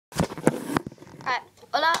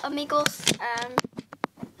Hola amigos,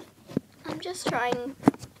 I'm just trying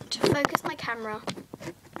to focus my camera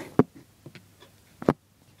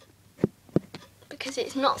because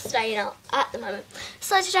it's not staying up at the moment.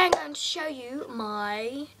 So today I'm going to show you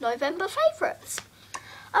my November favourites.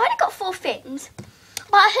 I've only got 4 fins,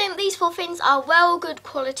 but I think these 4 fins are well good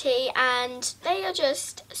quality and they are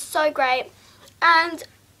just so great, and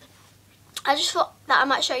I just thought that I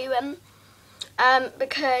might show you them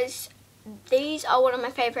because these are one of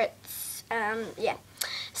my favourites. Yeah,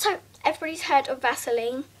 so everybody's heard of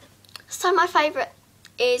Vaseline, so my favourite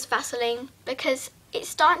is Vaseline because it's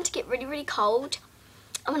starting to get really cold,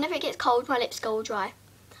 and whenever it gets cold my lips go all dry.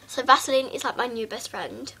 So Vaseline is like my new best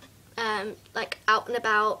friend, like out and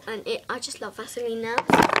about, and I just love Vaseline now.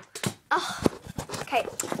 Oh, okay,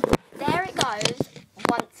 there it goes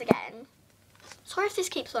once again. Sorry if this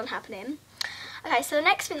keeps on happening. Okay, so the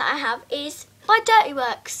next thing that I have is by Dirty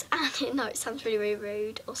Works, and I know it sounds really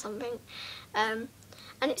rude or something, and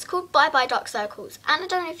it's called Bye Bye Dark Circles, and I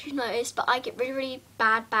don't know if you've noticed, but I get really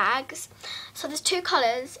bad bags. So there's 2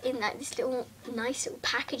 colours in like this little nice little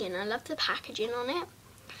packaging. I love the packaging on it.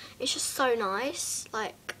 It's just so nice,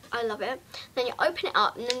 like I love it. Then you open it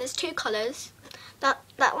up and then there's 2 colours. That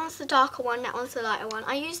one's the darker one, that one's the lighter one.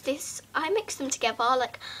 I mix them together.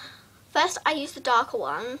 Like first I use the darker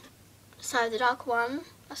one. So the darker one,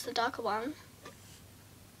 that's the darker one.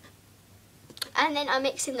 And then I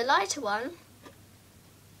mix in the lighter one.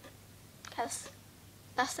 That's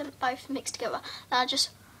them both mixed together. Then I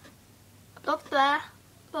just blob there,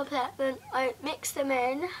 then I mix them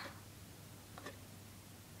in.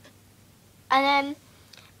 And then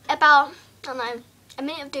about, I don't know, a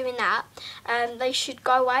minute of doing that, they should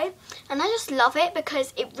go away. And I just love it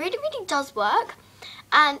because it really does work.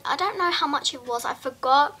 And I don't know how much it was, I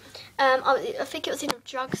forgot. I think it was in a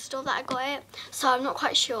drugstore that I got it, so I'm not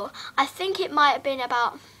quite sure. I think it might have been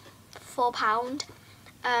about £4,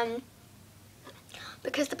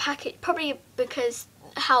 because the packet, probably because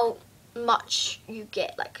how much you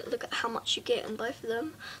get, like look at how much you get on both of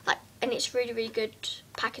them, like, and it's really good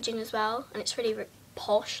packaging as well, and it's really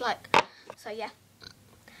posh, like, so yeah,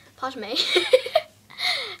 pardon me.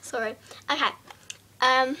 Sorry. Okay,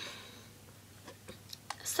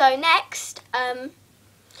 so next,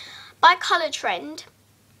 by Colour Trend,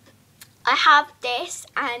 I have this,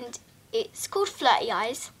 and it's called Flirty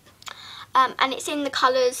Eyes, and it's in the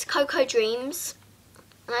colours Cocoa Dreams,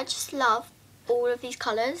 and I just love all of these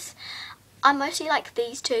colours. I mostly like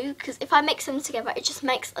these 2 because if I mix them together it just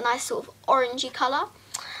makes a nice sort of orangey colour,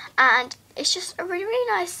 and it's just a really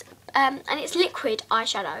nice, and it's liquid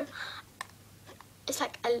eyeshadow. It's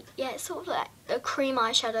like it's sort of like a cream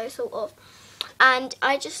eyeshadow sort of. And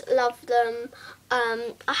I just love them.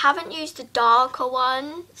 I haven't used the darker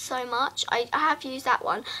one so much. I have used that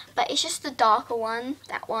one, but it's just the darker one,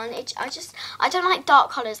 that one. I don't like dark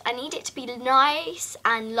colours. I need it to be nice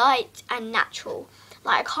and light and natural.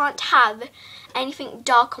 Like, I can't have anything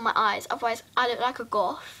dark on my eyes, otherwise I look like a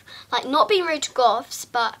goth. Like, not being rude to goths,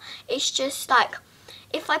 but it's just like,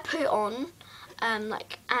 if I put it on,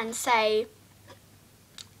 like, and say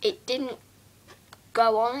it didn't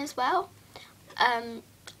go on as well, and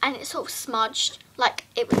it's sort of smudged, like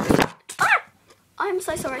it would be, I'm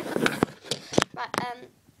so sorry, but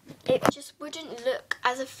it just wouldn't look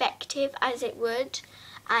as effective as it would,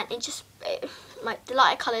 and like the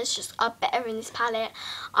lighter colours just are better in this palette.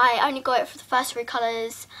 I only got it for the first 3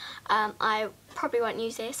 colours. I probably won't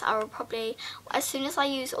use this. I will probably, as soon as I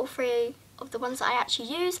use all 3 of the ones that I actually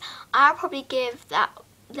use, I'll probably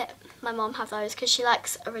let my mom have those because she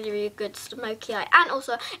likes a really good smoky eye, and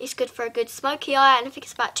also it's good for a good smoky eye, and I think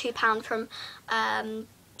it's about £2 from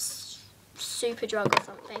Superdrug or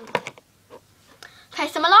something. Okay,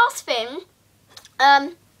 so my last thing,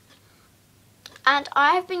 and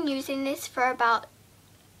I've been using this for about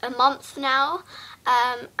a month now,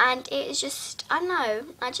 and it is just, I don't know,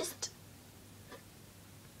 I just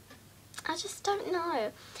don't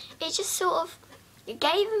know, it just sort of, it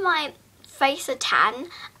gave my face a tan,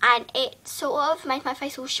 and it sort of made my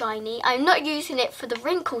face all shiny. I'm not using it for the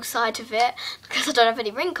wrinkle side of it because I don't have any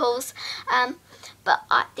wrinkles, but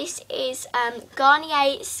this is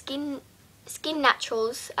Garnier Skin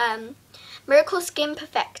Naturals Miracle Skin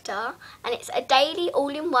Perfector, and it's a daily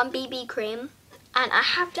all-in-one BB cream. And I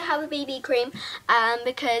have to have a BB cream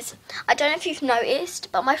because I don't know if you've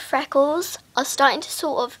noticed, but my freckles are starting to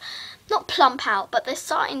sort of not plump out, but they're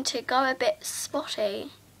starting to go a bit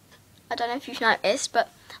spotty. I don't know if you've noticed, but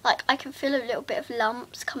like I can feel a little bit of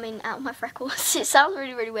lumps coming out of my freckles. It sounds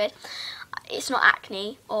really weird. It's not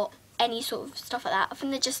acne or any sort of stuff like that. I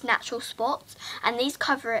think they're just natural spots, and these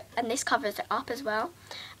cover it, and this covers it up as well.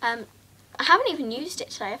 I haven't even used it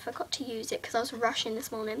today. I forgot to use it because I was rushing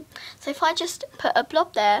this morning. So if I just put a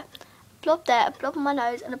blob there, a blob on my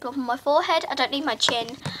nose and a blob on my forehead, I don't need my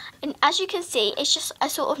chin. And as you can see, it's just a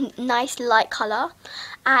sort of nice light colour.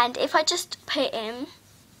 And if I just put it in,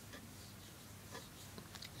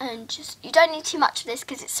 and just, you don't need too much of this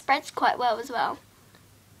because it spreads quite well as well.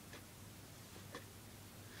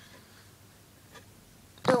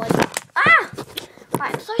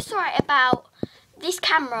 Right, I'm so sorry about this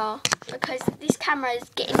camera because this camera is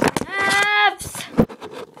getting my nerves.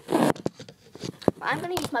 But I'm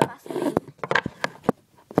going to use my Vaseline.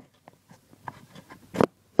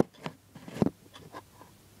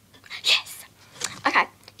 Yes. Okay,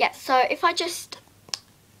 yeah, so if I just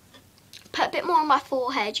put a bit more on my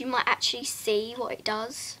forehead, you might actually see what it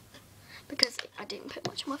does. Because I didn't put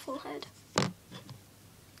much on my forehead.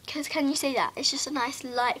 Because can you see that? It's just a nice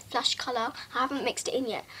light flush colour. I haven't mixed it in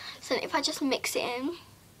yet. So if I just mix it in,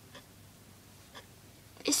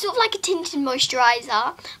 it's sort of like a tinted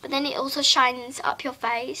moisturiser, but then it also shines up your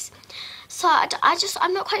face. So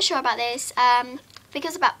I'm not quite sure about this. I think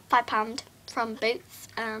it's about £5 from Boots.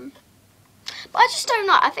 But I just don't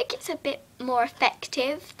know. I think it's a bit more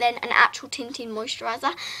effective than an actual tinted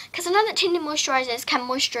moisturiser. Because I know that tinted moisturisers can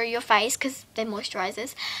moisturize your face because they're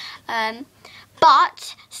moisturisers.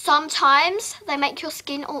 But sometimes they make your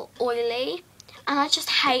skin all oily. And I just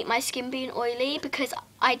hate my skin being oily because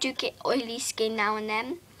I do get oily skin now and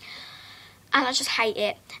then. And I just hate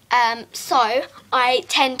it. So I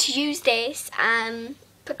tend to use this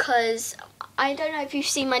because I don't know if you've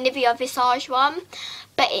seen my Nivea Visage one.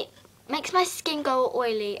 But it makes my skin go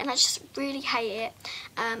oily and I just really hate it.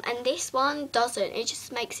 And this one doesn't. It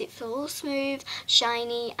just makes it feel all smooth,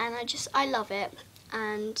 shiny, and I love it.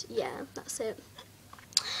 And yeah, that's it.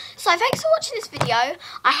 So thanks for watching this video.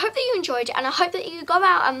 I hope that you enjoyed it and I hope that you go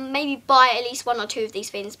out and maybe buy at least 1 or 2 of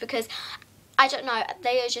these things because I don't know,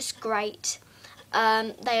 they are just great.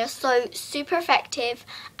 They are so super effective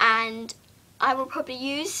and I will probably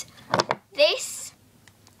use this,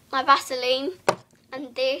 my Vaseline,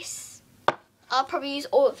 and this. I'll probably use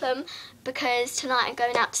all of them because tonight I'm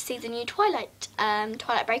going out to see the new Twilight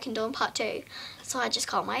Breaking Dawn Part 2. So I just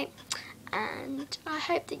can't wait. And I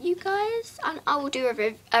hope that you guys, and I will do a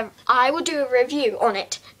review on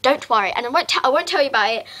it. Don't worry, and I won't tell you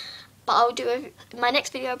about it, but I'll do my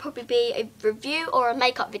next video will probably be a review or a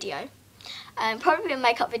makeup video. Probably a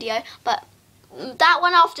makeup video, but that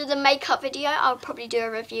one after the makeup video, I'll probably do a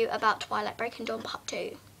review about Twilight Breaking Dawn Part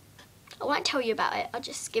 2. I won't tell you about it, I'll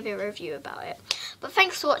just give you a review about it. But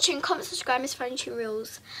thanks for watching, comment, subscribe, Miss Furniture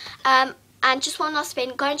Reels. And just one last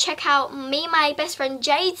thing, go and check out me and my best friend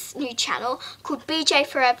Jade's new channel called BJ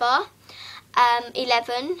Forever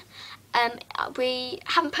 11. We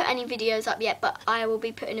haven't put any videos up yet, but I will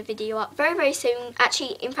be putting a video up very, very soon.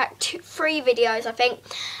 Actually, in fact, 3 videos, I think.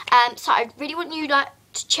 So I really want you to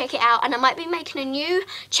check it out. And I might be making a new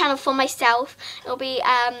channel for myself. It'll be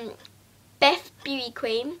Beth Beauty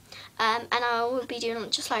Queen. And I will be doing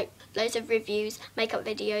just like loads of reviews, makeup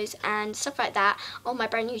videos and stuff like that on my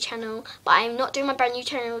brand new channel. But I'm not doing my brand new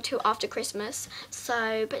channel till after Christmas.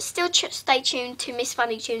 So, but still stay tuned to Miss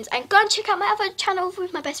Funny Tunes and go and check out my other channel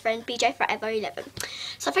with my best friend BJ Forever 11.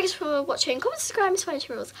 So thanks for watching. Comment, subscribe, Miss Funny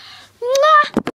Tunes. Mwah!